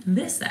on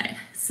this side.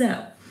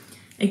 So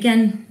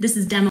again, this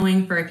is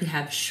demoing for if you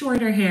have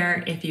shorter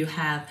hair, if you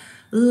have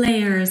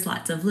layers,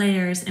 lots of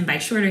layers. And by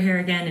shorter hair,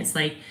 again, it's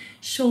like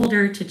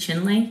shoulder to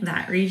chin length,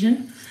 that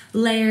region.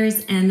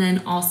 Layers, and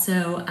then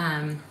also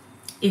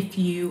if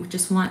you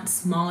just want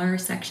smaller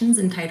sections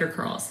and tighter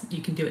curls,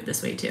 you can do it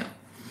this way too.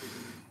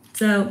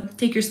 So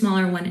take your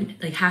smaller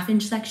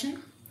half-inch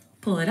section,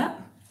 pull it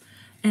up,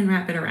 and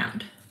wrap it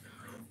around.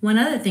 One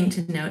other thing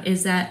to note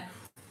is that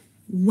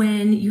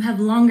when you have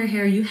longer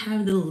hair, you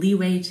have the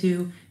leeway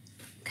to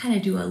kind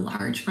of do a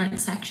large front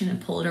section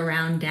and pull it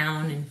around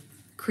down and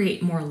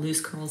create more loose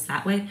curls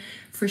that way.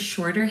 For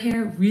shorter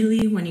hair,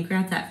 really, when you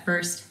grab that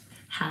first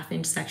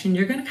half-inch section,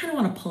 you're going to kind of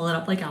want to pull it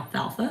up like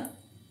alfalfa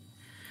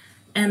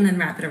and then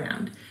wrap it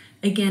around.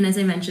 Again, as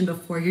I mentioned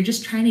before, you're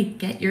just trying to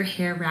get your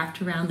hair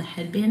wrapped around the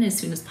headband as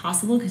soon as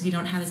possible because you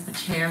don't have as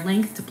much hair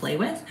length to play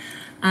with.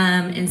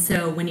 And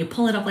so when you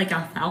pull it up like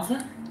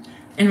alfalfa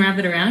and wrap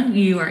it around,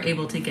 you are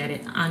able to get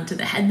it onto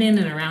the headband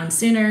and around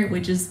sooner,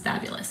 which is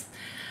fabulous.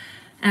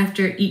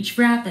 After each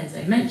wrap, as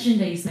I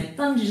mentioned, I use my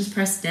thumb to just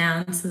press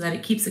down so that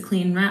it keeps a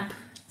clean wrap.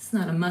 It's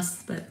not a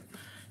must, but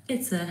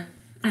it's a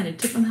added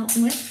tip I'm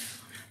helping with.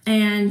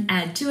 And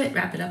add to it,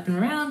 wrap it up and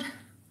around,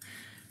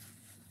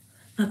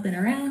 up and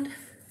around.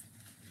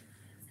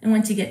 And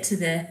once you get to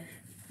the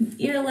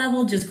ear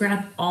level, just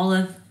grab all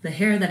of the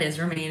hair that is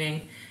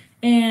remaining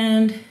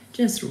and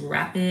just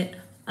wrap it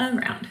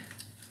around.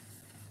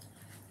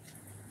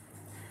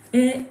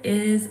 It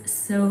is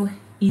so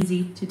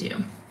easy to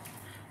do.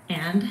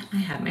 And I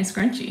have my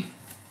scrunchie.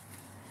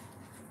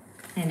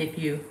 And if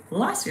you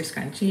lost your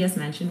scrunchie, as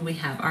mentioned, we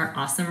have our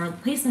awesome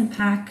replacement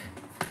pack.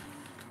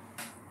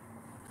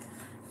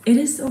 It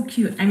is so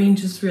cute. I mean,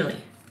 just really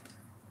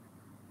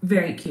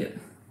very cute,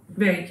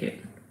 very cute.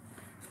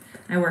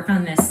 I work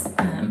on this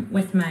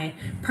with my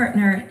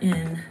partner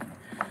in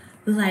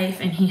life,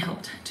 and he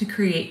helped to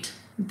create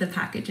the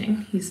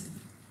packaging. He's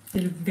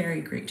did a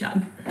very great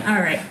job.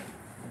 All right.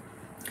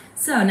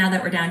 So now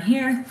that we're down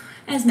here,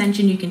 as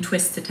mentioned, you can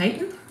twist to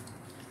tighten,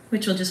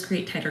 which will just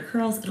create tighter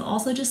curls. It'll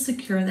also just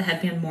secure the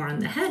headband more on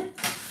the head.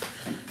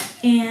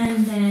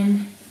 And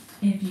then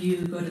if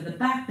you go to the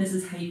back, this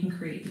is how you can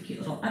create the cute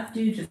little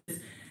updo.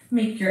 Just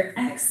make your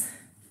X,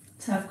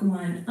 tuck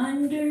one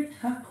under,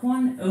 tuck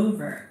one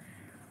over.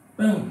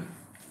 Boom.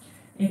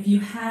 If you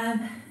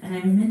have, and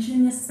I'm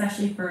mentioning this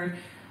especially for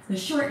the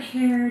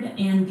short-haired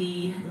and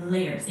the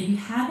layers, if you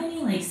have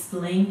any like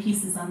splaying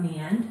pieces on the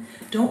end,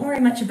 don't worry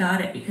much about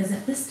it because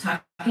at this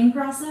tucking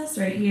process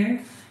right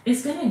here,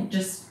 it's gonna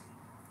just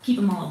keep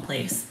them all in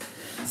place.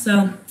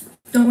 So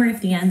don't worry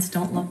if the ends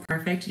don't look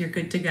perfect, you're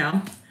good to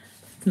go.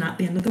 It's not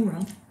the end of the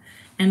world.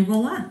 And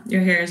voila,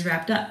 your hair is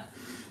wrapped up.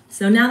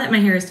 So now that my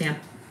hair is damp,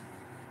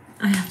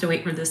 I have to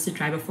wait for this to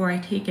dry before I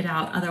take it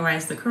out,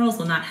 otherwise the curls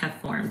will not have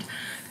formed.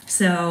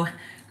 So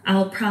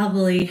I'll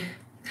probably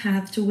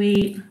have to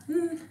wait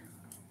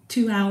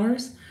 2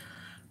 hours,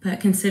 but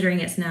considering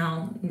it's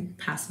now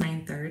past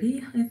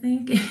 9:30, I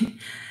think,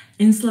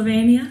 in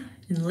Slovenia,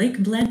 in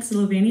Lake Bled,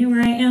 Slovenia,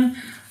 where I am,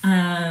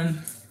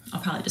 I'll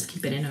probably just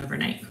keep it in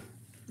overnight.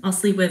 I'll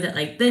sleep with it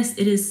like this.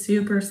 It is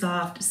super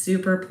soft,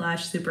 super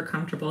plush, super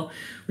comfortable.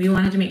 We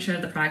wanted to make sure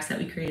the products that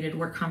we created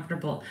were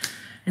comfortable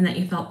and that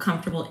you felt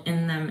comfortable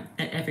in them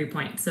at every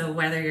point. So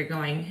whether you're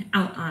going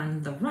out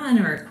on the run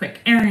or a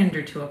quick errand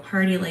or to a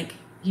party, like,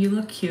 you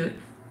look cute,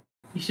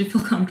 you should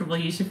feel comfortable,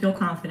 you should feel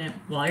confident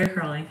while you're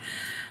curling,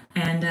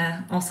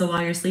 and also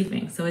while you're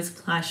sleeping. So it's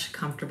plush,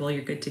 comfortable,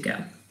 you're good to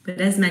go.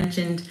 But as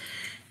mentioned,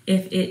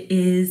 if it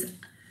is,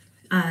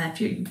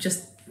 if you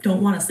just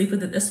don't want to sleep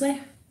with it this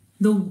way,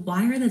 the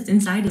wire that's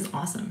inside is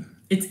awesome.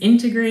 It's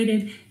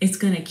integrated, it's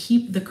gonna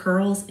keep the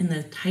curls in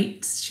the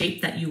tight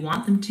shape that you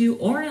want them to,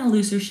 or in a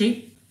looser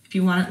shape. If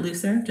you want it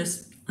looser,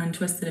 just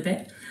untwist it a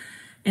bit.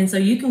 And so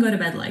you can go to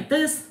bed like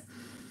this,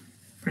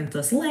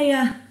 Princess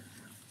Leia,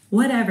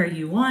 whatever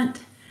you want,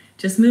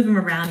 just move them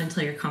around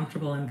until you're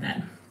comfortable in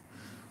bed.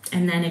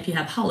 And then if you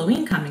have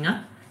Halloween coming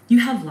up, you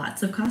have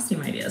lots of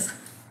costume ideas.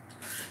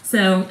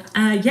 So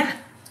yeah,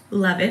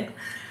 love it.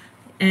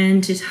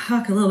 And to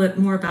talk a little bit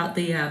more about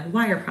the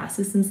wire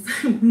process, since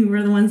we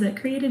were the ones that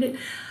created it, it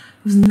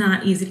was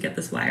not easy to get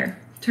this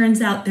wire.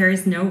 Turns out there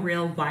is no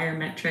real wire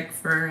metric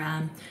for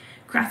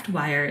craft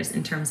wires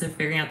in terms of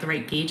figuring out the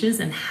right gauges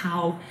and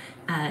how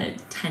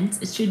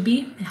tense it should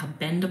be, how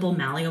bendable,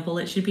 malleable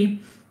it should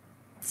be.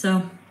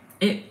 So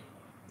it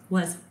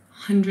was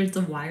hundreds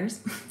of wires,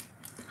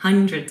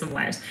 hundreds of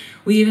wires.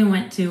 We even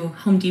went to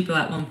Home Depot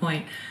at one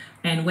point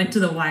and went to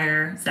the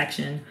wire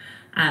section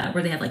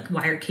where they have like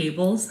wire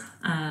cables,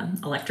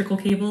 electrical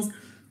cables.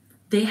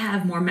 They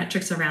have more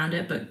metrics around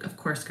it, but of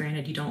course,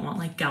 granted, you don't want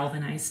like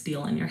galvanized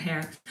steel in your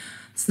hair.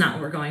 It's not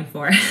what we're going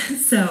for.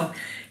 So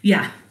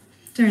yeah,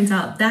 Turns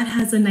out that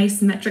has a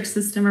nice metric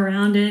system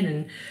around it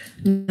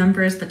and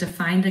numbers, but to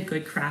find a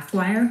good craft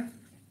wire,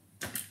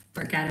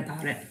 forget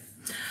about it.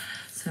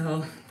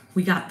 So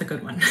we got the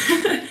good one.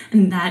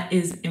 And that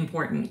is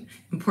important.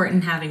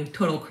 Important having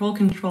total curl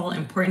control,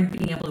 important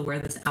being able to wear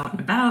this out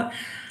and about.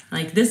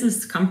 Like, this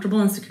is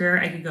comfortable and secure.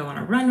 I could go on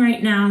a run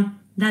right now.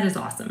 That is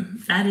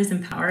awesome. That is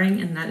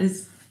empowering, and that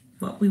is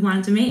what we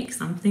wanted to make,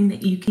 something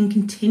that you can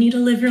continue to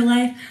live your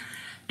life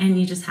and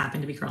you just happen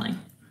to be curling.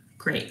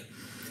 Great.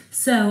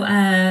 So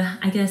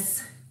I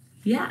guess,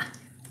 yeah,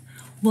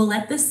 we'll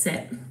let this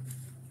sit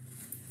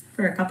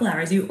for a couple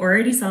hours. You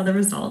already saw the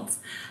results.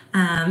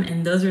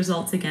 And those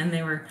results, again,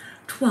 they were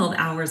 12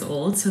 hours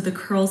old. So the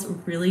curls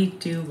really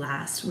do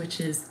last, which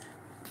is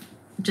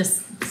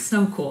just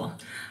so cool.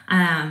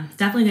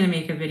 Definitely going to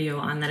make a video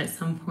on that at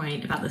some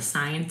point about the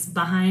science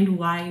behind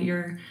why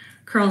your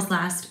curls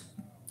last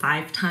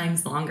 5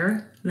 times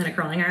longer than a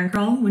curling iron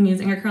curl when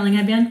using a curling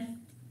headband.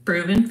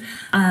 Proven,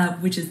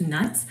 which is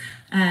nuts.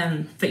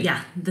 But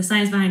yeah, the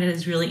science behind it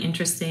is really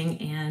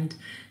interesting, and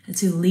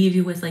to leave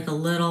you with like a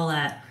little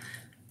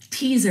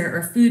teaser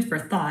or food for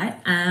thought,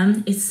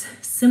 it's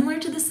similar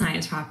to the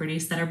science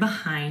properties that are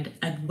behind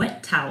a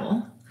wet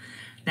towel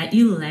that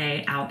you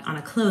lay out on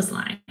a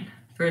clothesline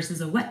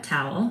versus a wet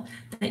towel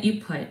that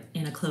you put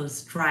in a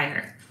clothes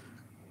dryer.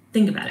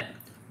 Think about it.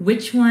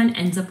 Which one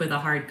ends up with a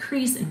hard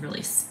crease and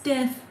really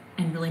stiff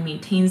and really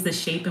maintains the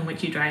shape in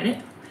which you dried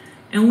it?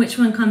 And which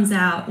one comes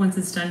out once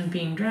it's done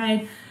being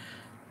dried,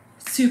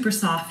 super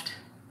soft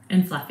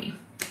and fluffy?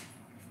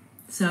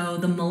 So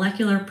the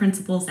molecular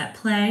principles at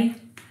play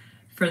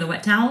for the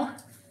wet towel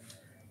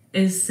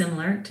is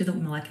similar to the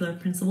molecular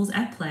principles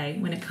at play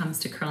when it comes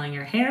to curling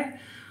your hair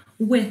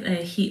with a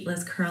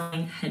heatless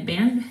curling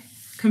headband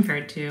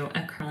compared to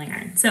a curling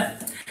iron. So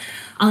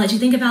I'll let you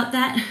think about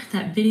that.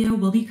 That video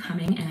will be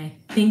coming, and I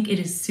think it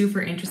is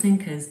super interesting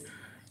because,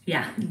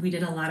 yeah, we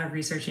did a lot of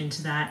research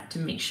into that to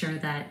make sure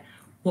that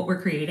what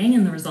we're creating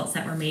and the results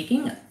that we're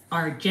making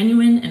are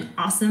genuine and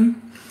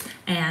awesome.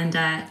 And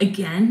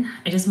again,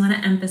 I just want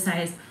to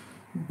emphasize,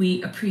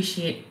 we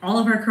appreciate all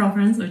of our curl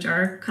friends, which are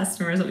our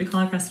customers, what we call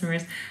our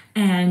customers,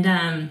 and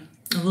a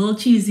little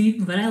cheesy,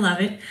 but I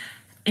love it.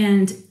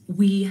 And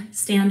we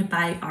stand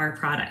by our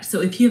product.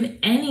 So if you have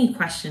any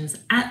questions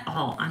at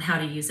all on how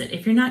to use it,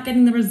 if you're not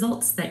getting the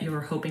results that you were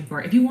hoping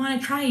for, if you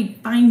want to try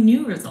find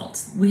new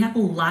results, we have a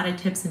lot of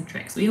tips and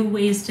tricks. We have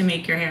ways to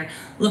make your hair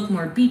look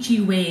more beachy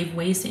wave,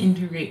 ways to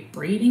integrate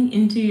braiding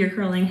into your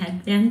curling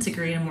headband to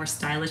create a more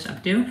stylish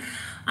updo.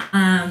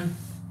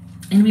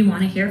 And we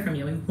want to hear from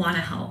you. We want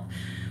to help.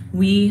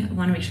 We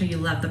want to make sure you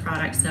love the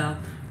product. So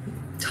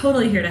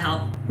totally here to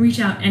help. Reach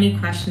out any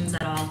questions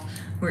at all.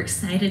 We're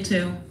excited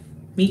to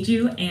meet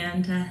you,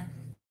 and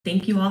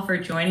thank you all for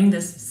joining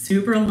this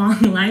super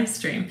long live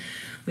stream.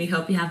 We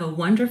hope you have a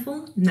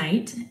wonderful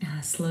night.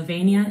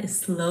 Slovenia is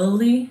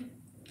slowly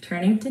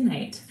turning to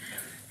night,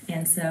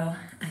 and so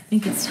I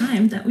think it's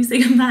time that we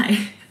say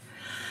goodbye.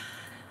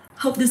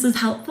 Hope this was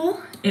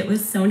helpful. It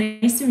was so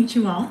nice to meet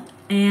you all,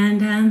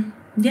 and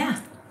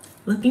yeah,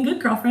 looking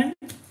good, girlfriend.